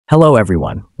Hello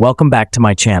everyone, welcome back to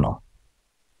my channel.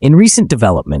 In recent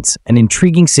developments, an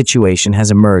intriguing situation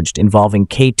has emerged involving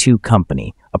K2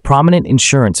 Company, a prominent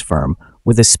insurance firm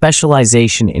with a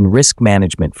specialization in risk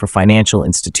management for financial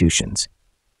institutions.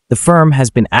 The firm has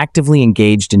been actively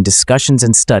engaged in discussions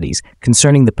and studies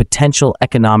concerning the potential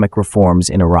economic reforms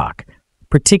in Iraq,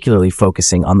 particularly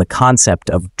focusing on the concept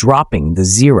of dropping the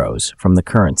zeros from the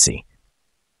currency.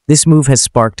 This move has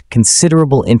sparked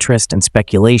considerable interest and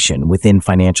speculation within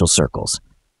financial circles.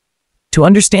 To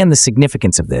understand the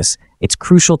significance of this, it's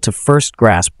crucial to first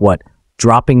grasp what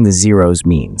dropping the zeros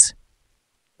means.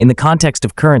 In the context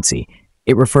of currency,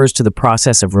 it refers to the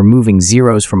process of removing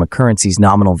zeros from a currency's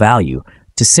nominal value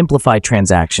to simplify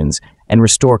transactions and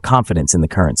restore confidence in the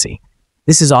currency.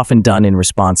 This is often done in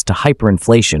response to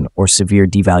hyperinflation or severe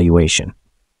devaluation.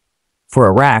 For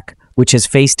Iraq, which has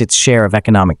faced its share of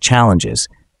economic challenges,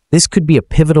 this could be a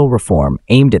pivotal reform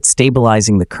aimed at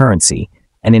stabilizing the currency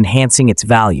and enhancing its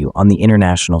value on the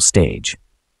international stage.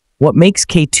 What makes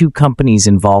K2 Company's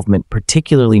involvement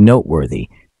particularly noteworthy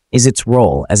is its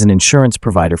role as an insurance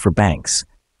provider for banks.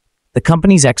 The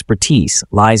company's expertise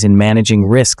lies in managing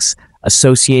risks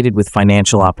associated with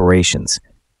financial operations,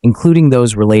 including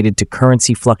those related to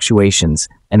currency fluctuations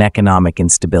and economic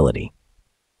instability.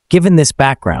 Given this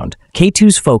background,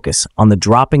 K2's focus on the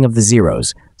dropping of the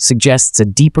zeros suggests a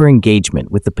deeper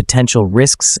engagement with the potential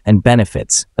risks and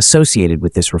benefits associated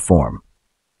with this reform.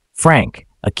 Frank,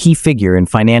 a key figure in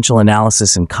financial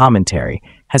analysis and commentary,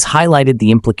 has highlighted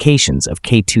the implications of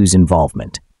K2's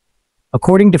involvement.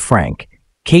 According to Frank,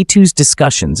 K2's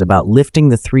discussions about lifting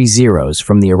the 3 zeros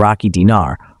from the Iraqi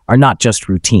Dinar are not just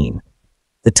routine.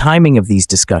 The timing of these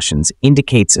discussions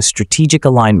indicates a strategic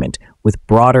alignment with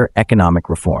broader economic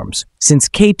reforms. Since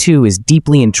K2 is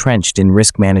deeply entrenched in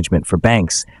risk management for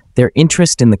banks, their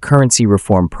interest in the currency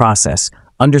reform process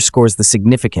underscores the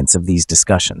significance of these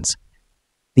discussions.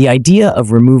 The idea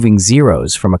of removing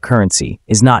zeros from a currency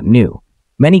is not new.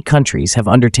 Many countries have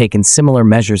undertaken similar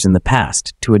measures in the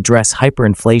past to address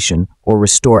hyperinflation or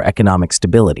restore economic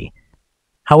stability.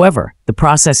 However, the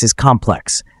process is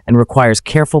complex and requires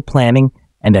careful planning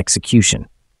and execution.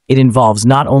 It involves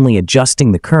not only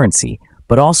adjusting the currency,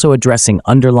 but also addressing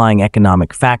underlying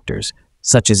economic factors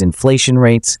such as inflation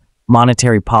rates,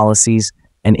 monetary policies,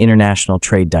 and international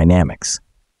trade dynamics.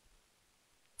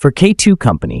 For K2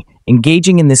 Company,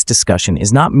 engaging in this discussion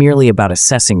is not merely about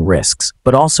assessing risks,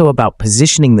 but also about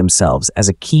positioning themselves as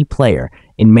a key player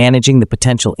in managing the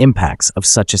potential impacts of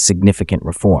such a significant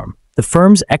reform. The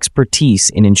firm's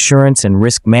expertise in insurance and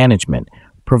risk management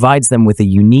provides them with a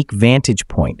unique vantage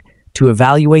point to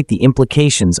evaluate the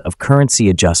implications of currency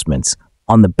adjustments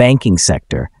on the banking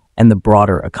sector and the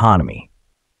broader economy.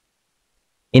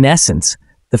 In essence,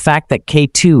 the fact that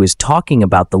K2 is talking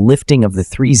about the lifting of the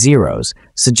 3 zeros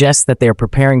suggests that they are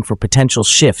preparing for potential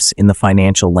shifts in the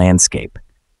financial landscape.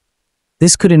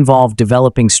 This could involve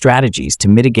developing strategies to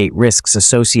mitigate risks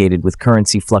associated with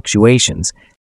currency fluctuations